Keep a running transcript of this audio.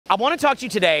I want to talk to you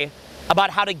today about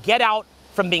how to get out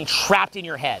from being trapped in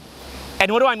your head. And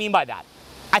what do I mean by that?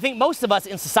 I think most of us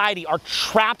in society are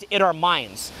trapped in our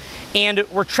minds, and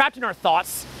we're trapped in our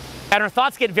thoughts, and our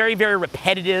thoughts get very, very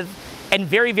repetitive and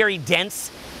very, very dense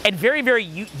and very, very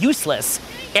useless.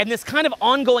 And this kind of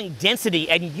ongoing density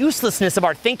and uselessness of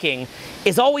our thinking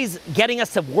is always getting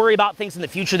us to worry about things in the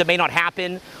future that may not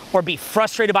happen or be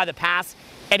frustrated by the past,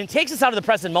 and it takes us out of the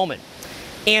present moment.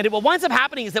 And what winds up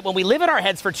happening is that when we live in our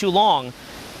heads for too long,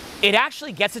 it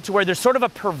actually gets it to where there's sort of a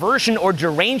perversion or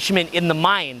derangement in the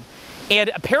mind,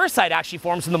 and a parasite actually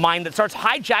forms in the mind that starts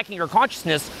hijacking your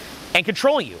consciousness and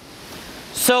controlling you.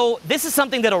 So this is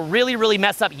something that'll really, really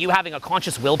mess up you having a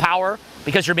conscious willpower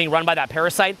because you're being run by that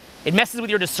parasite. It messes with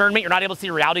your discernment. You're not able to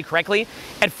see reality correctly.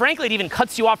 And frankly, it even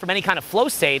cuts you off from any kind of flow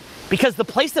state, because the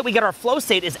place that we get our flow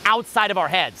state is outside of our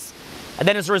heads. And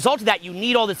then as a result of that, you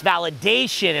need all this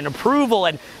validation and approval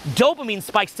and dopamine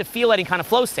spikes to feel any kind of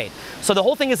flow state. So the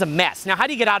whole thing is a mess. Now, how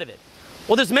do you get out of it?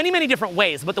 Well, there's many, many different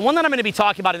ways, but the one that I'm going to be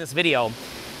talking about in this video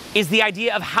is the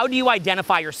idea of how do you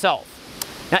identify yourself.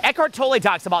 Now, Eckhart Tolle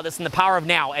talks about this in The Power of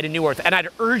Now and in New Earth, and I'd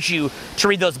urge you to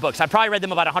read those books. I've probably read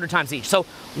them about 100 times each. So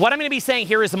what I'm going to be saying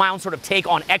here is my own sort of take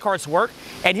on Eckhart's work,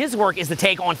 and his work is his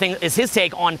take on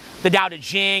the Tao Te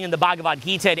Ching and the Bhagavad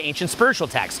Gita and ancient spiritual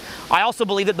texts. I also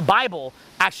believe that the Bible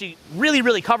actually really,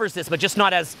 really covers this, but just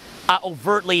not as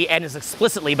overtly and as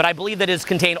explicitly. But I believe that it is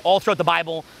contained all throughout the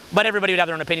Bible, but everybody would have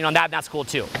their own opinion on that, and that's cool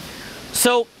too.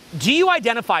 So do you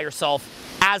identify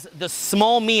yourself as the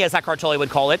small me, as Eckhart Tolle would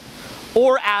call it,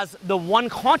 or as the one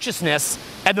consciousness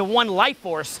and the one life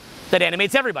force that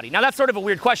animates everybody? Now, that's sort of a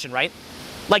weird question, right?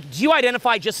 Like, do you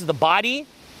identify just as the body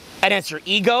and as your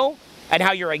ego and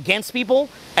how you're against people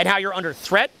and how you're under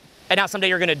threat and how someday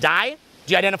you're going to die?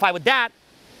 Do you identify with that,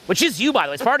 which is you, by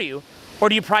the way, it's part of you? Or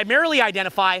do you primarily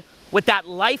identify with that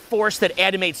life force that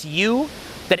animates you,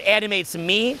 that animates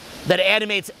me, that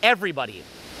animates everybody?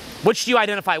 Which do you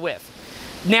identify with?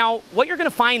 Now, what you're going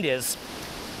to find is,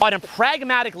 on a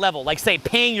pragmatic level, like say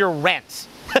paying your rent,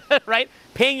 right?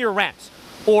 Paying your rent,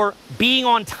 or being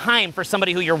on time for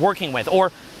somebody who you're working with,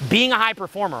 or being a high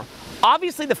performer.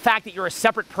 Obviously, the fact that you're a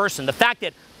separate person, the fact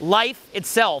that life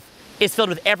itself is filled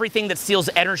with everything that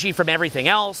steals energy from everything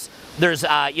else. There's,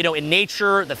 in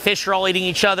nature, the fish are all eating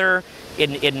each other.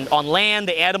 On land,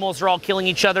 the animals are all killing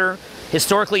each other.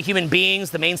 Historically, human beings,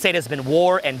 the main state has been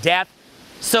war and death.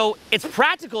 So it's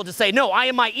practical to say, no, I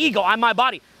am my ego, I'm my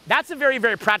body. That's a very,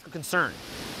 very practical concern,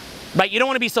 right? You don't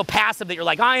want to be so passive that you're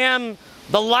like, I am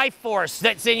the life force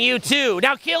that's in you too.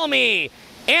 Now kill me.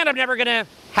 And I'm never going to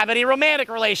have any romantic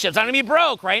relationships. I'm going to be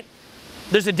broke, right?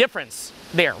 There's a difference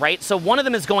there, right? So one of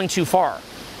them is going too far.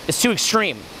 It's too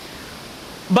extreme.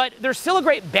 But there's still a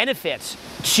great benefit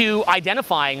to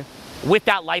identifying with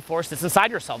that life force that's inside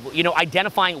yourself.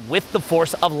 Identifying with the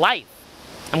force of life.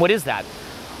 And what is that?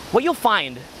 What you'll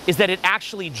find is that it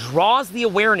actually draws the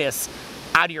awareness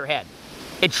out of your head.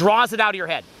 It draws it out of your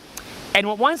head. And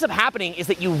what winds up happening is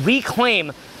that you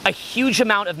reclaim a huge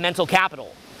amount of mental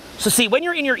capital. So see, when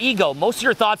you're in your ego, most of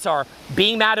your thoughts are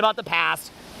being mad about the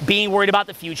past, being worried about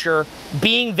the future,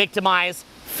 being victimized,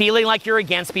 feeling like you're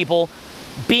against people,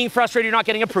 being frustrated you're not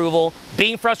getting approval,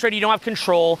 being frustrated you don't have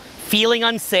control, feeling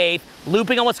unsafe,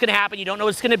 looping on what's going to happen, you don't know what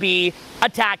it's going to be,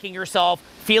 attacking yourself,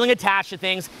 feeling attached to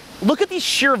things. Look at the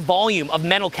sheer volume of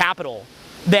mental capital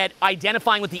that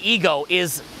identifying with the ego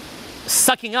is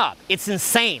sucking up. It's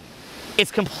insane.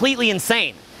 It's completely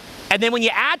insane. And then when you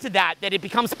add to that it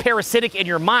becomes parasitic in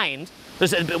your mind,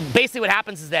 basically what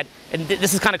happens is that, and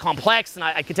this is kind of complex, and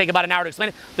I could take about an hour to explain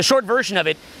it. The short version of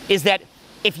it is that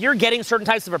if you're getting certain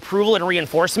types of approval and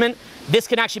reinforcement, this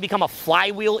can actually become a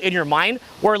flywheel in your mind,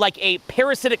 where like a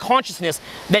parasitic consciousness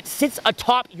that sits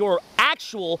atop your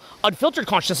actual unfiltered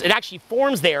consciousness, it actually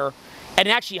forms there, and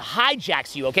it actually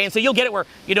hijacks you, okay? And so you'll get it where,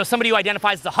 somebody who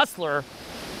identifies as a hustler,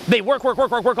 they work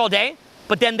all day,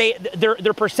 but then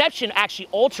their perception actually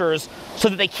alters so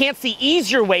that they can't see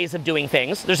easier ways of doing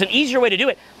things. There's an easier way to do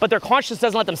it, but their consciousness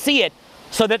doesn't let them see it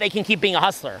so that they can keep being a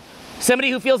hustler. Somebody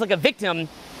who feels like a victim,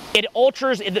 it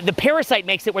alters, the parasite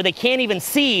makes it where they can't even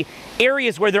see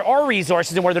areas where there are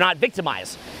resources and where they're not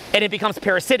victimized. And it becomes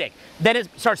parasitic. Then it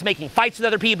starts making fights with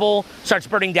other people, starts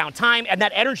burning down time, and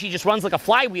that energy just runs like a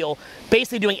flywheel,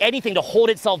 basically doing anything to hold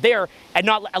itself there and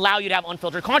not allow you to have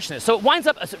unfiltered consciousness. So it winds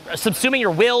up subsuming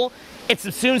your will, it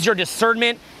subsumes your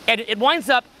discernment, and it winds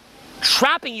up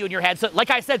trapping you in your head, so like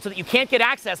I said, so that you can't get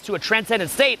access to a transcendent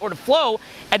state or to flow,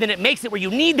 and then it makes it where you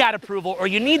need that approval, or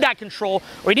you need that control,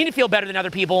 or you need to feel better than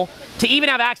other people to even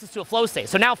have access to a flow state.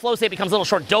 So now flow state becomes little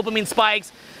short dopamine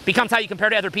spikes, becomes how you compare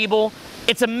to other people.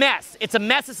 It's a mess. It's a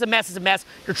mess. It's a mess. It's a mess.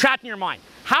 You're trapped in your mind.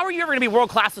 How are you ever going to be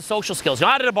world-class with social skills? You're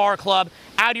out at a bar, club,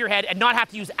 out of your head, and not have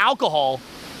to use alcohol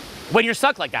when you're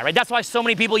stuck like that, right? That's why so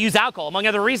many people use alcohol, among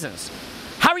other reasons.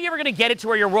 How are you ever going to get it to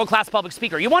where you're a world-class public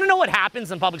speaker? You want to know what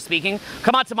happens in public speaking?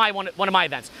 Come out to one of my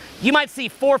events. You might see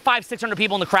 400, 500, 600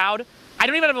 people in the crowd. I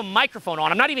don't even have a microphone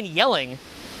on. I'm not even yelling,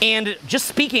 and just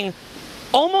speaking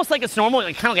almost like it's normal,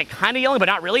 like kind of yelling, but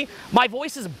not really. My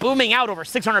voice is booming out over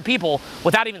 600 people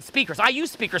without even speakers. I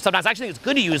use speakers sometimes. I actually think it's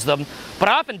good to use them, but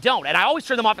I often don't, and I always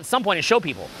turn them off at some point and show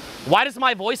people. Why does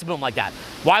my voice boom like that?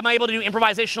 Why am I able to do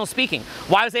improvisational speaking?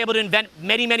 Why was I able to invent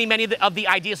many of the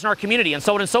ideas in our community, and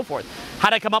so on and so forth? How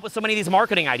did I come up with so many of these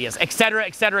marketing ideas, et cetera,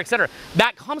 et cetera, et cetera?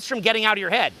 That comes from getting out of your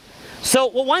head. So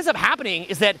what winds up happening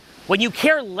is that when you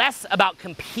care less about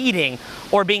competing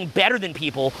or being better than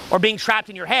people or being trapped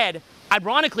in your head,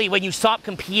 ironically, when you stop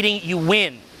competing, you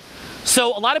win.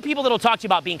 So a lot of people that'll talk to you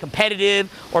about being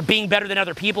competitive or being better than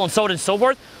other people and so on and so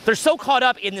forth, they're so caught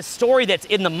up in the story that's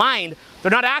in the mind, they're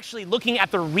not actually looking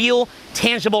at the real,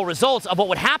 tangible results of what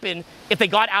would happen if they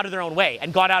got out of their own way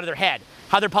and got out of their head.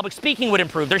 How their public speaking would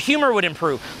improve, their humor would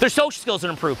improve, their social skills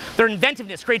would improve, their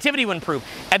inventiveness, creativity would improve,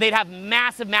 and they'd have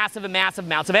massive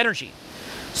amounts of energy.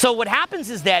 So what happens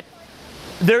is that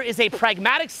there is a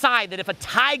pragmatic side that if a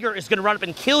tiger is going to run up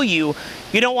and kill you,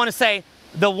 you don't want to say,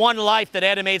 the one life that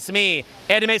animates me,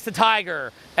 animates the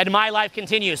tiger, and my life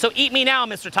continues. So eat me now,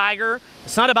 Mr. Tiger.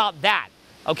 It's not about that,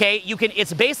 okay?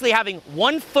 It's basically having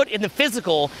 1 foot in the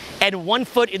physical and 1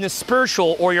 foot in the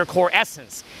spiritual or your core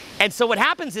essence. And so what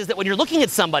happens is that when you're looking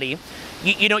at somebody,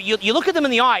 you look at them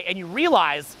in the eye and you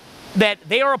realize that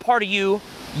they are a part of you,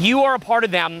 you are a part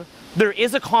of them, there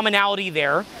is a commonality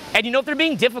there, and if they're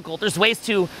being difficult, there's ways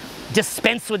to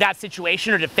dispense with that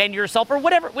situation or defend yourself or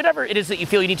whatever it is that you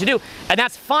feel you need to do, and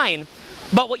that's fine.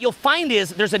 But what you'll find is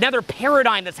there's another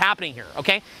paradigm that's happening here,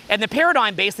 okay? And the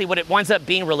paradigm, basically what it winds up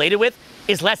being related with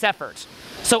is less effort.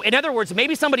 So in other words,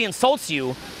 maybe somebody insults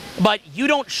you, but you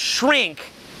don't shrink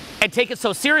and take it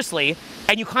so seriously,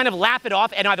 and you kind of laugh it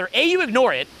off, and either A, you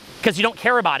ignore it because you don't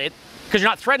care about it, because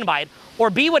you're not threatened by it, or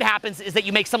B, what happens is that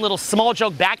you make some little small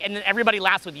joke back, and then everybody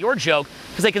laughs with your joke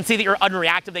because they can see that you're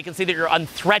unreactive, they can see that you're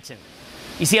unthreatened.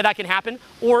 You see how that can happen?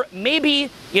 Or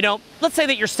maybe, let's say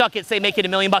that you're stuck at, say, making $1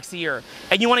 million a year,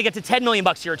 and you want to get to $10 million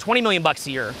a year, or $20 million a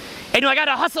year, and you're like, I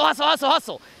gotta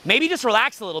hustle. Maybe just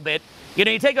relax a little bit. You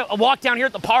take a walk down here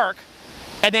at the park,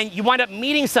 and then you wind up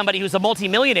meeting somebody who's a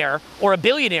multimillionaire or a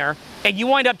billionaire, and you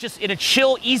wind up just in a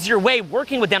chill, easier way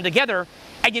working with them together,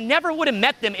 and you never would have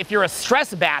met them if you're a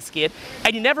stress basket,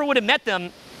 and you never would have met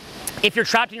them if you're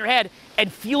trapped in your head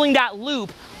and feeling that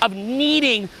loop of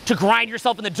needing to grind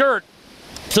yourself in the dirt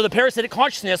so the parasitic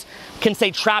consciousness can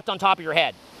stay trapped on top of your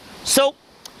head. So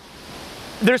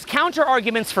there's counter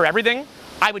arguments for everything.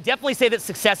 I would definitely say that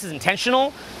success is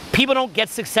intentional. People don't get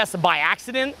success by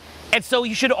accident. And so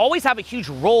you should always have a huge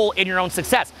role in your own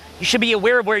success. You should be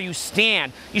aware of where you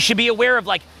stand. You should be aware of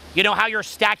how you're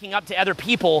stacking up to other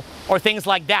people or things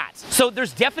like that. So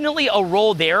there's definitely a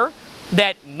role there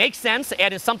that makes sense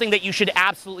and is something that you should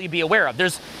absolutely be aware of.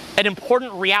 There's an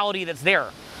important reality that's there.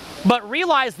 But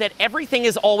realize that everything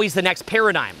is always the next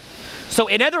paradigm. So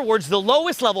in other words, the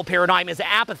lowest level paradigm is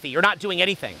apathy. You're not doing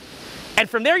anything. And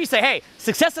from there you say, hey,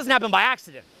 success doesn't happen by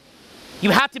accident. You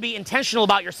have to be intentional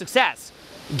about your success.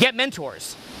 Get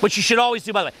mentors, which you should always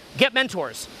do, by the way. Get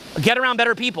mentors. Get around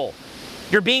better people.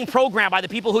 You're being programmed by the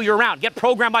people who you're around. Get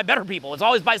programmed by better people. It's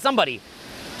always by somebody.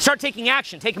 Start taking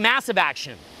action. Take massive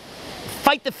action.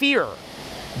 Fight the fear.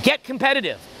 Get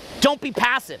competitive. Don't be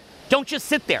passive. Don't just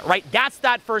sit there, right? That's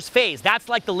that first phase. That's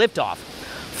like the liftoff.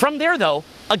 From there, though,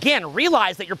 again,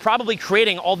 realize that you're probably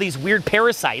creating all these weird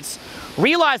parasites.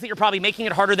 Realize that you're probably making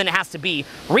it harder than it has to be.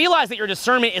 Realize that your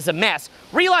discernment is a mess.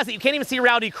 Realize that you can't even see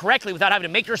reality correctly without having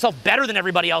to make yourself better than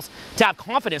everybody else to have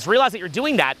confidence. Realize that you're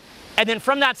doing that. And then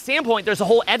from that standpoint, there's a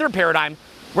whole other paradigm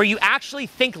where you actually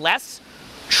think less,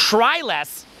 try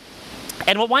less,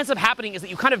 and what winds up happening is that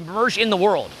you kind of merge in the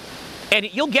world.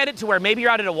 And you'll get it to where maybe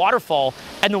you're out at a waterfall,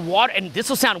 and the water, and this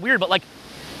will sound weird, but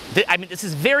this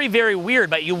is very, very weird,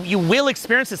 but you will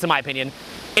experience this in my opinion.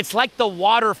 It's like the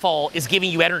waterfall is giving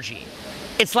you energy.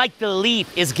 It's like the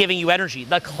leaf is giving you energy.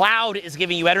 The cloud is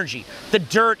giving you energy. The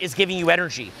dirt is giving you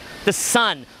energy. The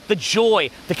sun, the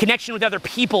joy, the connection with other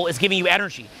people is giving you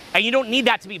energy. And you don't need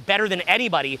that to be better than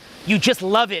anybody. You just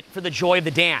love it for the joy of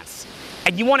the dance.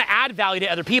 And you want to add value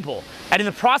to other people. And in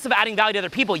the process of adding value to other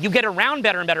people, you get around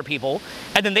better and better people,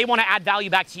 and then they want to add value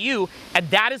back to you. And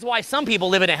that is why some people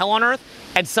live in a hell on earth,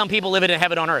 and some people live in a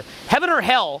heaven on earth. Heaven or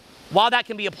hell, while that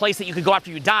can be a place that you could go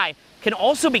after you die, can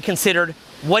also be considered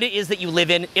what it is that you live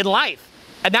in life.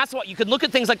 And that's what you can look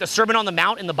at things like the Sermon on the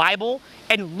Mount in the Bible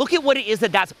and look at what it is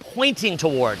that that's pointing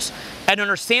towards and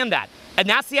understand that. And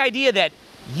that's the idea that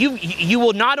you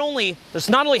will not only, there's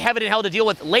not only heaven and hell to deal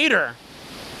with later,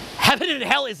 heaven and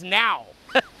hell is now.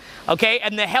 Okay?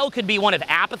 And the hell could be one of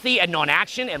apathy and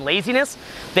non-action and laziness.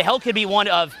 The hell could be one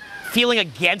of feeling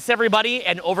against everybody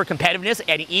and over-competitiveness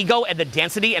and ego and the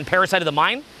density and parasite of the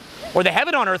mind. Or the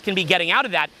heaven on earth can be getting out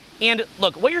of that. And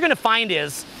look, what you're going to find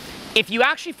is, if you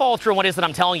actually follow through on what it is that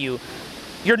I'm telling you,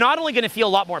 you're not only going to feel a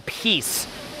lot more peace,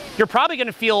 you're probably going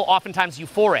to feel oftentimes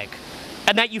euphoric.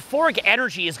 And that euphoric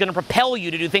energy is going to propel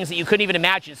you to do things that you couldn't even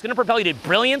imagine. It's going to propel you to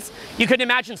brilliance you couldn't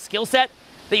imagine, skill set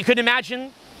that you couldn't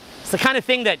imagine. It's the kind of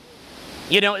thing that,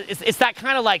 you know, it's that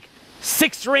kind of like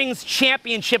 6 rings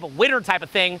championship winner type of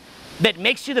thing that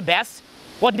makes you the best,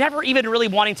 while never even really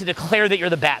wanting to declare that you're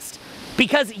the best.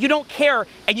 Because you don't care,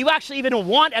 and you actually even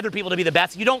want other people to be the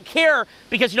best. You don't care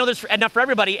because you know there's enough for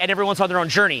everybody and everyone's on their own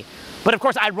journey. But of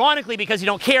course, ironically, because you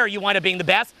don't care, you wind up being the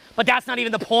best, but that's not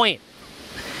even the point.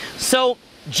 So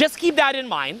just keep that in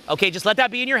mind, okay? Just let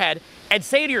that be in your head and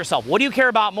say to yourself, what do you care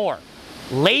about more?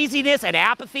 Laziness and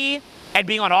apathy and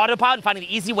being on autopilot and finding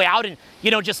the easy way out and,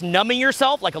 you know, just numbing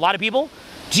yourself like a lot of people?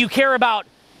 Do you care about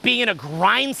being in a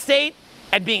grind state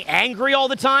and being angry all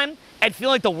the time and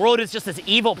feeling like the world is just this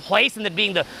evil place and then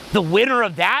being the winner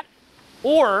of that?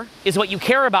 Or is what you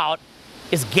care about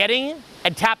is getting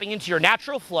and tapping into your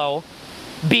natural flow,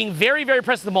 being very, very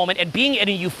present in the moment and being in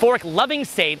a euphoric, loving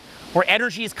state where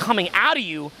energy is coming out of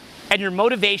you and your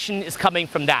motivation is coming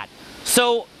from that.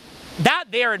 So that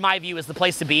there, in my view, is the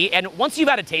place to be. And once you've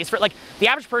had a taste for it, like the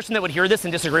average person that would hear this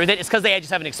and disagree with it is because they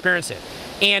just haven't experienced it.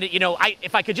 And, you know,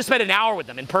 if I could just spend an hour with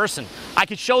them in person, I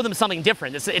could show them something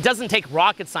different. It doesn't take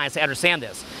rocket science to understand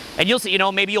this. And you'll see, you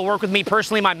know, maybe you'll work with me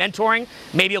personally in my mentoring.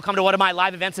 Maybe you'll come to one of my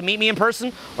live events and meet me in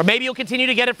person. Or maybe you'll continue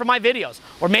to get it from my videos.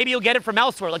 Or maybe you'll get it from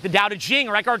elsewhere, like the Tao Te Ching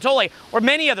or Eckhart Tolle or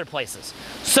many other places.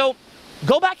 So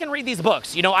go back and read these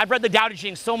books. You know, I've read the Tao Te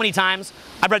Ching so many times.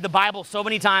 I've read the Bible so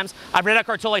many times. I've read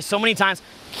Eckhart Tolle so many times.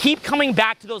 Keep coming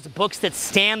back to those books that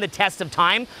stand the test of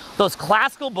time, those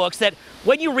classical books that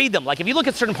when you read them, like if you look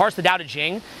at certain parts of the Tao Te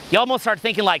Ching, you almost start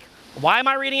thinking like, why am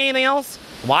I reading anything else?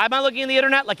 Why am I looking at the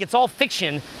internet? Like it's all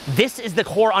fiction. This is the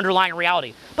core underlying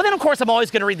reality. But then of course I'm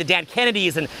always going to read the Dan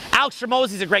Kennedys and Alex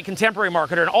Hormozi's a great contemporary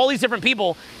marketer and all these different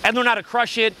people and learn how to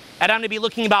crush it. And I'm going to be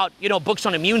looking about, you know, books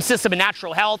on immune system and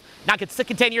natural health, not get sick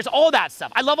in 10 years, all that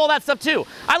stuff. I love all that stuff too.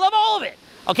 I love all of it.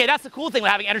 Okay, that's the cool thing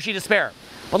with having energy to spare.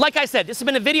 But like I said, this has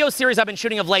been a video series I've been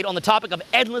shooting of late on the topic of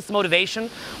endless motivation,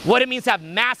 what it means to have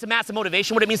massive, massive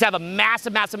motivation, what it means to have a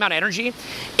massive, massive amount of energy.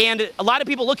 And a lot of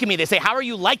people look at me, they say, how are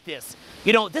you like this?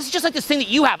 You know, this is just like this thing that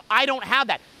you have. I don't have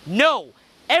that. No,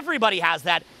 everybody has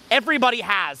that. Everybody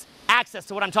has access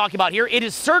to what I'm talking about here. It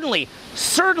is certainly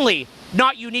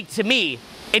not unique to me.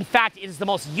 In fact, it is the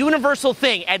most universal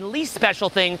thing and least special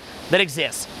thing that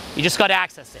exists. You just got to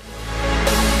access it.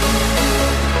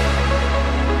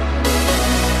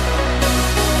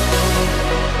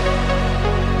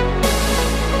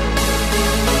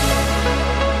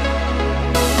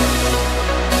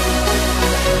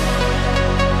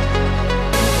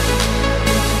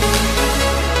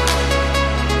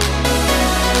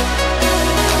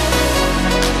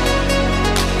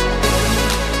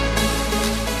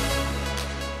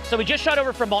 So we just shot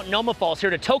over from Multnomah Falls here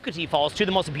to Tokati Falls, two of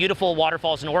the most beautiful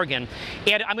waterfalls in Oregon.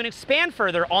 And I'm going to expand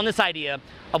further on this idea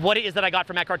of what it is that I got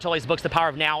from Eckhart Tolle's books, The Power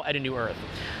of Now and A New Earth.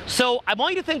 So I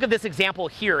want you to think of this example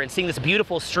here and seeing this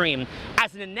beautiful stream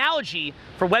as an analogy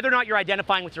for whether or not you're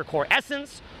identifying with your core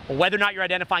essence or whether or not you're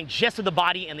identifying just with the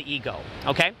body and the ego,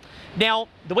 okay? Now,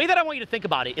 the way that I want you to think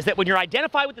about it is that when you're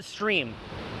identified with the stream,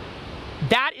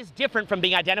 that is different from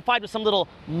being identified with some little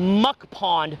muck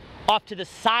pond off to the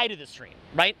side of the stream,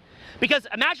 right? Because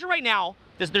imagine right now,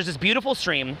 there's this beautiful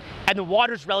stream and the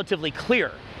water's relatively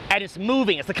clear and it's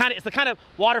moving. It's the kind of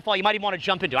waterfall you might even want to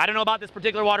jump into. I don't know about this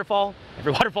particular waterfall.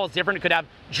 Every waterfall is different. It could have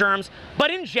germs.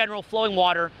 But in general, flowing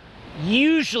water,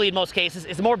 usually in most cases,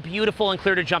 is more beautiful and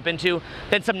clear to jump into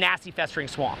than some nasty festering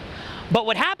swamp. But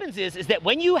what happens is that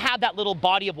when you have that little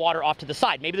body of water off to the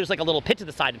side, maybe there's like a little pit to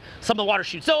the side, and some of the water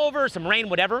shoots over, some rain,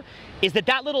 whatever, is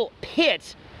that little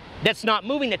pit that's not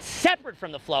moving, that's separate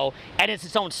from the flow, and it's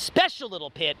its own special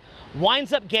little pit,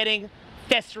 winds up getting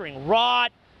festering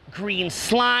rot, green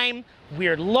slime,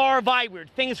 weird larvae, weird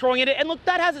things growing in it. And look,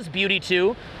 that has its beauty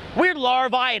too. Weird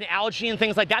larvae and algae and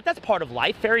things like that, that's part of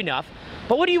life, fair enough.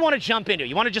 But what do you want to jump into?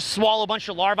 You want to just swallow a bunch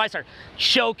of larvae, start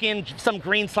choking, some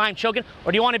green slime choking,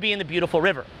 or do you want to be in the beautiful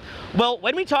river? Well,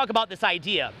 when we talk about this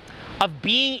idea of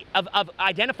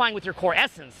identifying with your core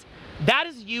essence, that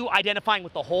is you identifying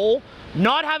with the whole,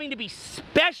 not having to be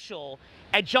special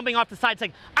and jumping off the side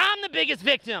saying, I'm the biggest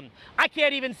victim. I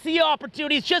can't even see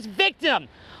opportunities, just victim.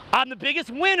 I'm the biggest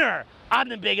winner. I'm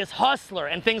the biggest hustler,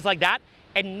 and things like that,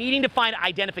 and needing to find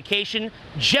identification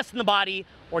just in the body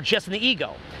or just in the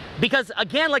ego. Because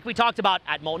again, like we talked about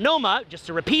at Multnomah, just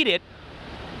to repeat it,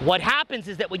 what happens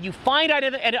is that when you find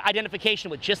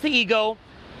identification with just the ego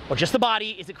or just the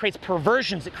body, is it creates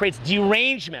perversions, it creates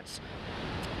derangements.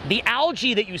 The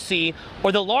algae that you see,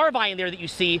 or the larvae in there that you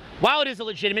see, while it is a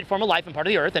legitimate form of life and part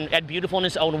of the earth, and beautiful in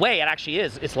its own way, it actually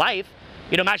is, it's life.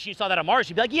 You know, imagine you saw that on Mars,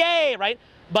 you'd be like, yay, right?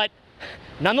 But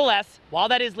nonetheless, while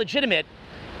that is legitimate,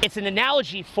 it's an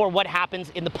analogy for what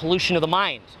happens in the pollution of the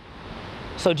mind.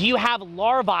 So do you have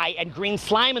larvae and green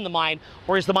slime in the mind,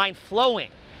 or is the mind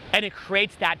flowing? And it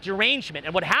creates that derangement.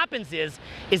 And what happens is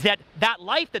that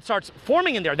life that starts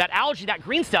forming in there, that algae, that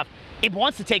green stuff, it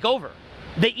wants to take over.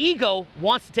 The ego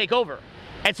wants to take over.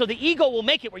 And so the ego will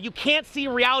make it where you can't see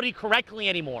reality correctly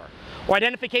anymore, or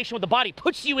identification with the body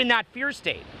puts you in that fear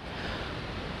state.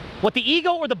 What the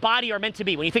ego or the body are meant to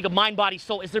be, when you think of mind, body,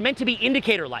 soul, is they're meant to be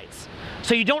indicator lights.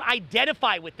 So you don't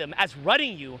identify with them as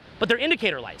running you, but they're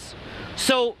indicator lights.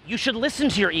 So you should listen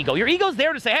to your ego. Your ego's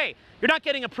there to say, hey, you're not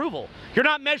getting approval. You're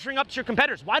not measuring up to your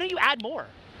competitors. Why don't you add more?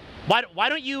 Why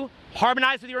don't you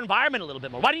harmonize with your environment a little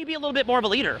bit more? Why don't you be a little bit more of a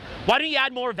leader? Why don't you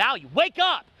add more value? Wake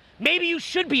up. Maybe you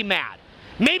should be mad.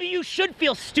 Maybe you should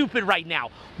feel stupid right now.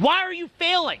 Why are you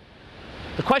failing?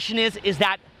 The question is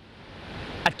that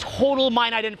a total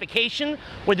mind identification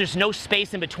where there's no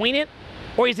space in between it?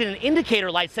 Or is it an indicator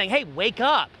light saying, hey, wake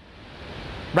up?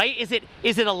 Right? Is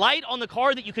it a light on the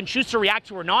car that you can choose to react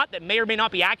to or not that may or may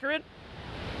not be accurate?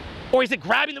 Or is it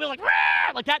grabbing the wheel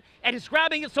like that, and it's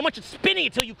grabbing it so much it's spinning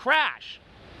until you crash?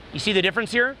 You see the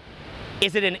difference here?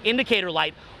 Is it an indicator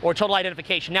light or total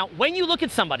identification? Now, when you look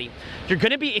at somebody, you're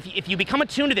going to be, if you become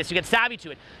attuned to this, you get savvy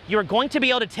to it, you're going to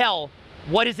be able to tell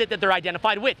what is it that they're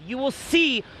identified with. You will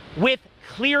see with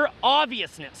clear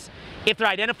obviousness if they're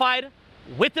identified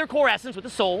with their core essence, with the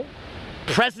soul,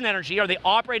 present energy. Are they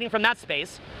operating from that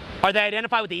space? Are they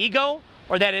identified with the ego?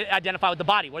 Or they identify with the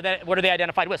body? What are they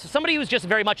identified with? So somebody who's just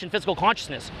very much in physical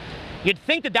consciousness, you'd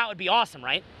think that would be awesome,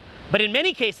 right? But in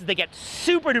many cases, they get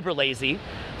super duper lazy.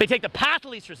 They take the path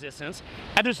of least resistance,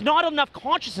 and there's not enough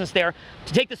consciousness there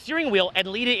to take the steering wheel and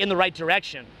lead it in the right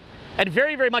direction. And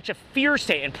very, very much a fear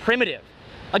state and primitive.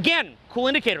 Again, cool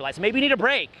indicator lights. Maybe you need a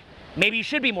break. Maybe you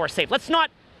should be more safe. Let's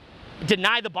not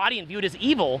deny the body and view it as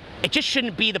evil. It just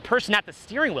shouldn't be the person at the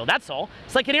steering wheel, that's all.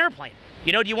 It's like an airplane.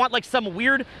 You know, do you want like some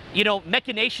weird,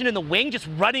 machination in the wing just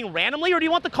running randomly, or do you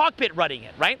want the cockpit running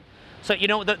it, right? So,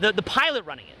 the pilot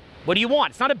running it. What do you want?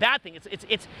 It's not a bad thing.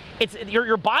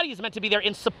 Your body is meant to be there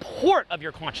in support of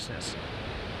your consciousness.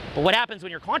 But what happens when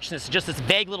your consciousness is just this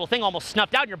vague little thing almost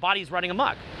snuffed out and your body's running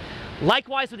amok?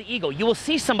 Likewise with the ego, you will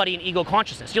see somebody in ego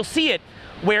consciousness. You'll see it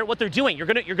where what they're doing, you're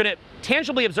gonna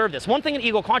tangibly observe this. One thing in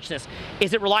ego consciousness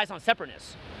is it relies on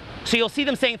separateness. So you'll see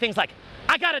them saying things like,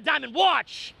 I got a diamond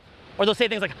watch. Or they'll say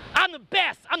things like, I'm the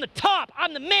best, I'm the top,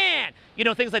 I'm the man.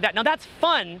 Things like that. Now that's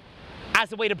fun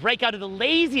as a way to break out of the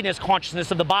laziness consciousness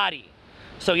of the body.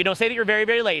 So you don't say that you're very,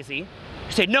 very lazy.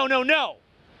 You say, no, no, no.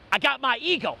 I got my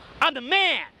ego. I'm the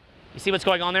man. You see what's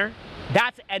going on there?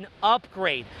 That's an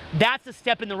upgrade. That's a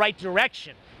step in the right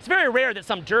direction. It's very rare that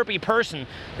some derpy person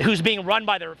who's being run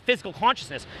by their physical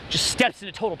consciousness just steps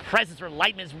into total presence or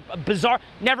enlightenment. Is bizarre.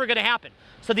 Never going to happen.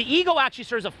 So the ego actually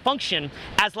serves a function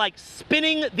as like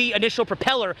spinning the initial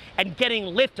propeller and getting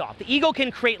liftoff. The ego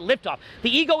can create liftoff.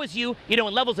 The ego is you in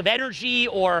levels of energy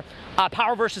or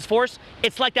power versus force.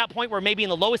 It's like that point where maybe in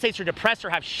the lowest states you're depressed or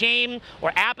have shame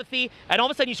or apathy, and all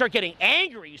of a sudden you start getting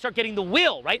angry, you start getting the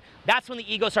will, right? That's when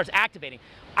the ego starts activating.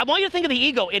 I want you to think of the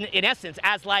ego in essence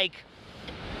as like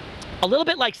a little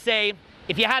bit like, say,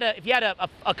 if you had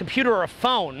a computer or a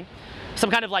phone, some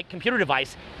kind of like computer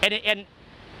device, and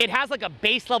it has like a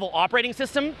base level operating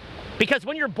system, because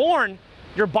when you're born,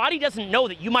 your body doesn't know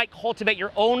that you might cultivate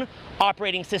your own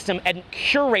operating system and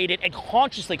curate it and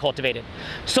consciously cultivate it.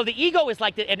 So the ego is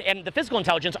like, and the physical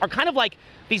intelligence are kind of like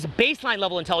these baseline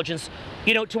level intelligence,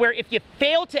 to where if you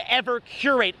fail to ever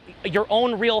curate your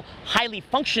own real highly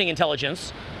functioning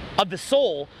intelligence of the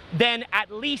soul, then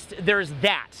at least there's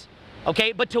that,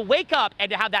 okay? But to wake up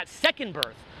and to have that second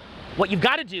birth, what you've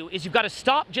got to do is you've got to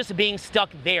stop just being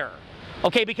stuck there.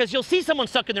 Okay, because you'll see someone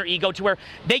stuck in their ego to where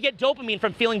they get dopamine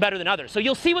from feeling better than others. So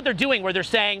you'll see what they're doing where they're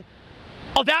saying,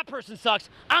 oh, that person sucks,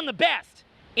 I'm the best.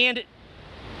 And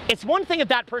It's one thing if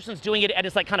that person's doing it and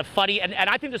it's like kind of funny, and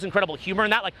I think there's incredible humor in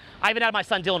that. Like, I even had my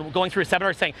son Dylan going through a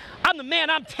seminar saying, I'm the man,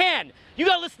 I'm 10. You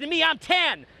gotta listen to me, I'm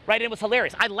 10. Right, and it was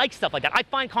hilarious. I like stuff like that. I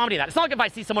find comedy in that. It's not like if I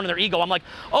see someone in their ego, I'm like,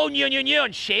 oh,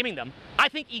 and shaming them. I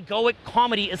think egoic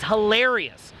comedy is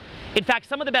hilarious. In fact,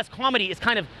 some of the best comedy is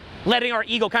kind of letting our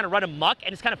ego kind of run amok,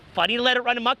 and it's kind of funny to let it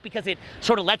run amok because it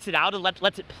sort of lets it out and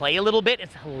lets it play a little bit.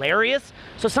 It's hilarious.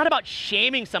 So it's not about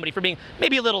shaming somebody for being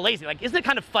maybe a little lazy. Like, isn't it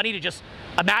kind of funny to just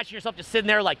imagine yourself just sitting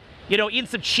there like, you know, eating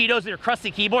some Cheetos with your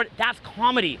crusty keyboard? That's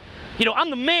comedy. You know,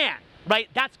 I'm the man, right?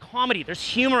 That's comedy. There's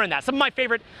humor in that. Some of my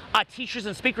favorite teachers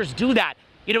and speakers do that.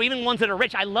 You know, even ones that are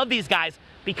rich. I love these guys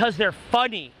because they're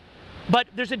funny. But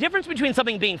there's a difference between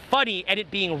something being funny and it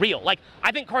being real. Like,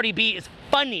 I think Cardi B is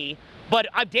funny, but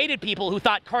I've dated people who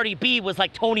thought Cardi B was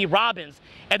like Tony Robbins,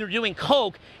 and they're doing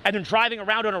coke, and they're driving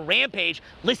around on a rampage,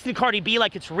 listening to Cardi B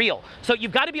like it's real. So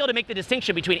you've got to be able to make the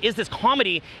distinction between, is this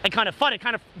comedy and kind of fun and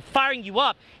kind of firing you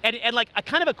up, and like a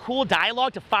kind of a cool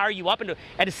dialogue to fire you up and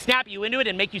to snap you into it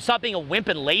and make you stop being a wimp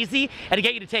and lazy and to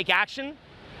get you to take action?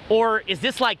 Or is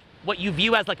this like what you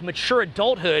view as like mature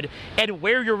adulthood and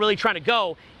where you're really trying to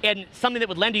go, and something that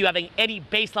would lend to you having any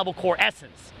base level core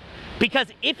essence? Because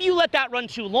if you let that run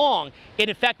too long, in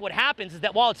effect what happens is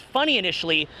that while it's funny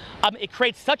initially, it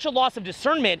creates such a loss of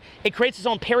discernment, it creates its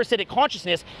own parasitic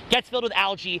consciousness, gets filled with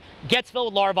algae, gets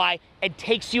filled with larvae, and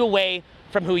takes you away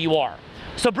from who you are.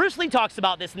 So Bruce Lee talks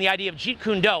about this in the idea of Jeet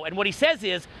Kune Do, and what he says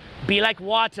is, be like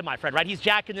water, my friend, right? He's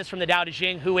jacking this from the Tao Te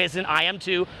Ching. Who isn't? I am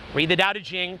too. Read the Tao Te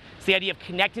Ching. It's the idea of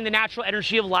connecting the natural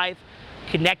energy of life,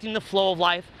 connecting the flow of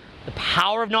life, the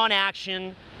power of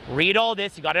non-action. Read all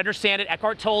this, you got to understand it.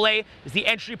 Eckhart Tolle is the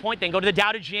entry point, then go to the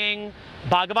Tao Te Ching,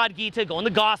 Bhagavad Gita, go in the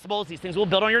Gospels. These things will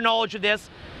build on your knowledge of this.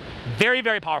 Very,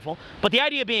 very powerful. But the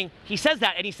idea being, he says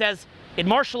that, and he says, in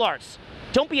martial arts,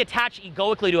 don't be attached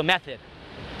egoically to a method.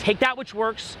 Take that which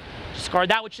works,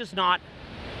 discard that which does not,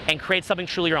 and create something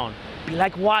truly your own. Be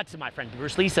like Watson, my friend.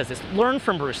 Bruce Lee says this. Learn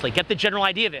from Bruce Lee. Get the general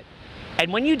idea of it.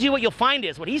 And when you do, what you'll find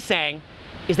is, what he's saying,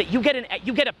 is that you get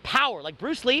a power. Like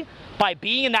Bruce Lee, by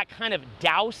being in that kind of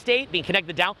Tao state, being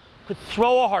connected to Tao, could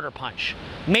throw a harder punch.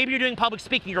 Maybe you're doing public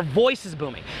speaking, your voice is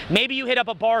booming. Maybe you hit up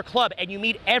a bar or club and you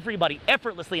meet everybody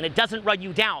effortlessly and it doesn't run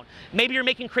you down. Maybe you're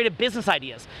making creative business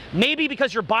ideas. Maybe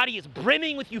because your body is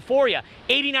brimming with euphoria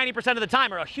 80–90% of the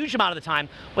time, or a huge amount of the time,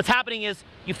 what's happening is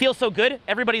you feel so good,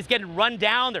 everybody's getting run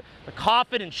down, they're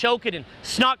coughing and choking and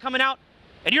snot coming out,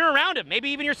 and you're around him. Maybe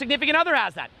even your significant other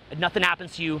has that, and nothing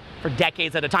happens to you for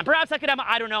decades at a time. Perhaps that could happen,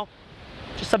 I don't know.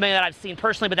 Just something that I've seen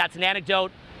personally, but that's an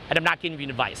anecdote, and I'm not giving you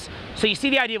advice. So you see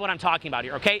the idea of what I'm talking about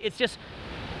here, okay? It's just,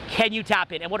 can you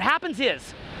tap in? And what happens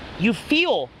is, you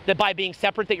feel that by being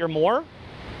separate that you're more,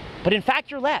 but in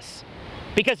fact you're less.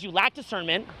 Because you lack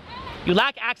discernment, you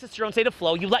lack access to your own state of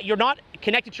flow, you're not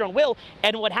connected to your own will,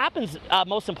 and what happens,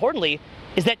 most importantly,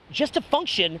 is that just to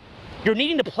function, you're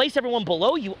needing to place everyone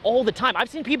below you all the time. I've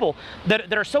seen people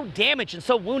that are so damaged and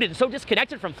so wounded and so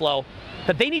disconnected from flow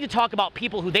that they need to talk about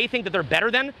people who they think that they're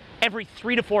better than every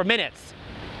 3 to 4 minutes.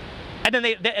 And then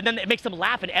it makes them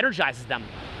laugh and energizes them.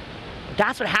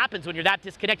 That's what happens when you're that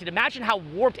disconnected. Imagine how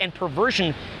warped and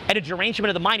perversion and a derangement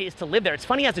of the mind is to live there. It's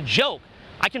funny as a joke.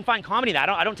 I can find comedy in that.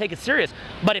 I don't take it serious.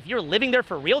 But if you're living there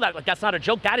for real, that's not a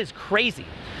joke. That is crazy.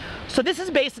 So this is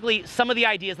basically some of the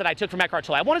ideas that I took from Eckhart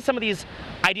Tolle. I wanted some of these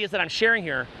ideas that I'm sharing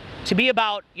here to be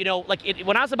about, you know, like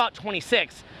when I was about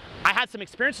 26, I had some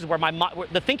experiences where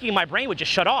the thinking in my brain would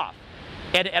just shut off.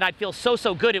 And I'd feel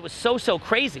so good. It was so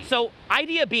crazy. So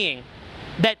idea being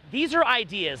that these are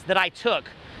ideas that I took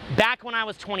back when I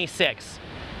was 26.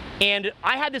 And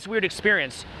I had this weird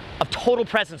experience of total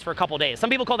presence for a couple days. Some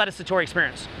people call that a Satori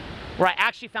experience, where I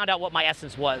actually found out what my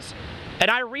essence was.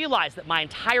 And I realized that my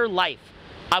entire life,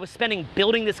 I was spending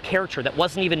building this character that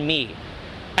wasn't even me.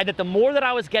 And that the more that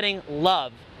I was getting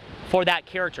love for that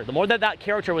character, the more that that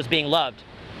character was being loved,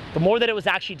 the more that it was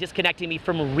actually disconnecting me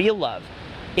from real love.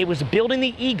 It was building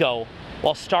the ego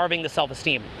while starving the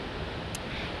self-esteem.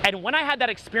 And when I had that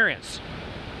experience,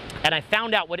 and I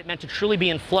found out what it meant to truly be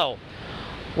in flow,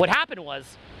 what happened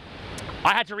was,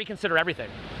 I had to reconsider everything.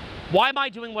 Why am I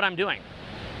doing what I'm doing?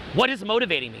 What is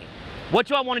motivating me? What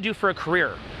do I want to do for a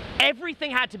career?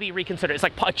 Everything had to be reconsidered. It's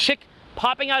like a chick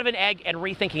popping out of an egg and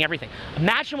rethinking everything.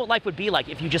 Imagine what life would be like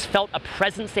if you just felt a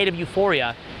present state of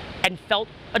euphoria and felt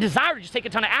a desire to just take a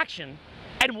ton of action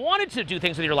and wanted to do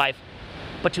things with your life,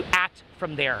 but to act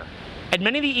from there. And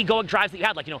many of the egoic drives that you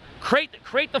had, like, you know,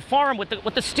 create the farm with the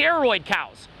steroid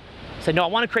cows. I said, no, I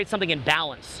want to create something in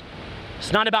balance.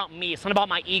 It's not about me. It's not about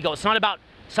my ego. It's not about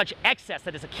such excess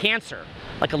that it's a cancer,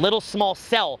 like a little small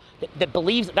cell that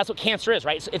believes that's what cancer is,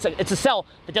 right? It's a cell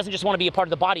that doesn't just want to be a part of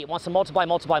the body. It wants to multiply,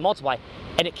 multiply, multiply,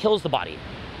 and it kills the body,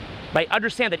 right?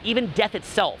 Understand that even death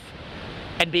itself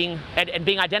and being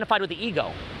identified with the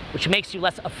ego, which makes you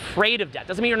less afraid of death,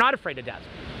 doesn't mean you're not afraid of death.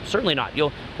 Certainly not.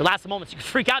 Your last moments, you can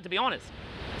freak out, to be honest.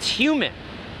 It's human,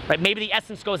 right? Maybe the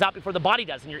essence goes out before the body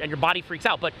does, and your body freaks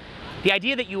out. But the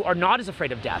idea that you are not as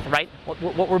afraid of death, right?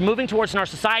 What we're moving towards in our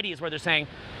society is where they're saying,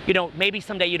 you know, maybe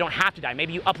someday you don't have to die.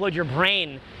 Maybe you upload your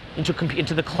brain into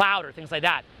the cloud or things like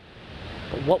that.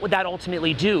 But what would that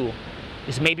ultimately do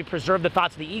is maybe preserve the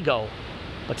thoughts of the ego,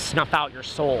 but snuff out your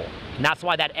soul. And that's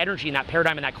why that energy and that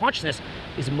paradigm and that consciousness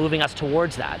is moving us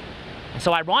towards that. And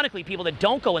so ironically, people that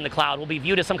don't go in the cloud will be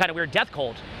viewed as some kind of weird death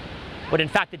cult. But in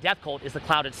fact, the death cult is the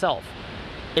cloud itself.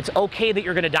 It's okay that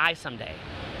you're going to die someday.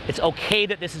 It's okay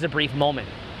that this is a brief moment.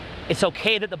 It's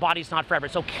okay that the body's not forever.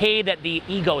 It's okay that the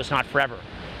ego is not forever.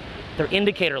 They're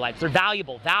indicator lights. They're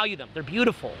valuable. Value them. They're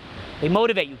beautiful. They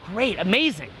motivate you. Great.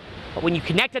 Amazing. But when you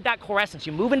connect at that core essence,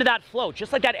 you move into that flow,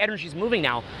 just like that energy is moving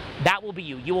now, that will be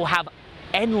you. You will have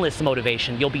endless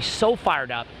motivation. You'll be so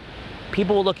fired up.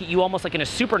 People will look at you almost like in a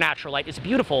supernatural light. It's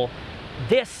beautiful.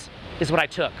 This is what I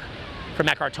took from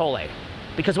Eckhart Tolle.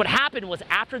 Because what happened was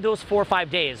after those 4 or 5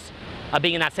 days of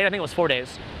being in that state, I think it was 4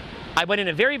 days, I went in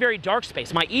a very, very dark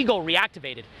space. My ego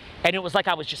reactivated, and it was like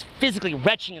I was just physically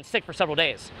retching and sick for several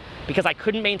days because I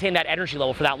couldn't maintain that energy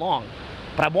level for that long.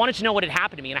 But I wanted to know what had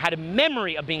happened to me, and I had a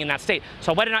memory of being in that state.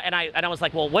 So I went in and I was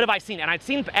like, well, what have I seen? And I'd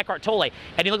seen Eckhart Tolle,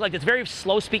 and he looked like this very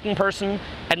slow-speaking person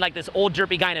and like this old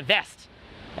derpy guy in a vest.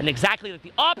 And exactly like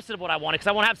the opposite of what I wanted, because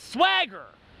I want to have swagger,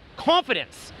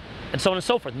 confidence, and so on and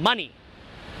so forth, money.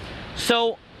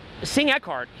 So seeing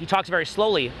Eckhart, he talks very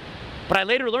slowly, but I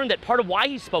later learned that part of why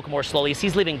he spoke more slowly is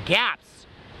he's leaving gaps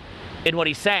in what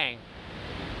he's saying.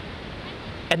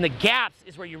 And the gaps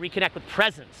is where you reconnect with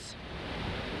presence.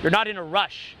 You're not in a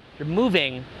rush. You're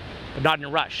moving, but not in a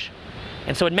rush.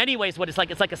 And so in many ways, what it's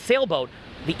like a sailboat.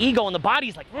 The ego and the body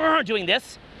is like doing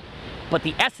this, but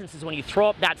the essence is when you throw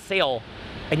up that sail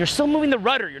and you're still moving the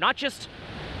rudder. You're not just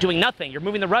doing nothing. You're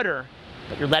moving the rudder,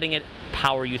 but you're letting it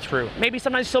power you through. Maybe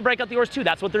sometimes you still break out the oars too.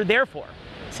 That's what they're there for.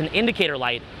 It's an indicator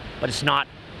light, but it's not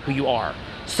who you are.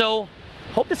 So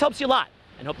hope this helps you a lot,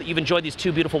 and hope that you've enjoyed these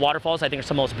 2 beautiful waterfalls. I think they're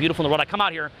some of the most beautiful in the world. I come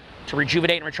out here to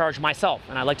rejuvenate and recharge myself,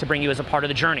 and I'd like to bring you as a part of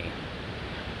the journey.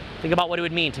 Think about what it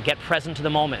would mean to get present to the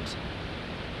moment,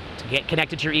 to get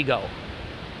connected to your ego,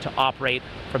 to operate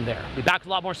from there. Be back with a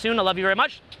lot more soon. I love you very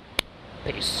much.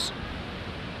 Peace.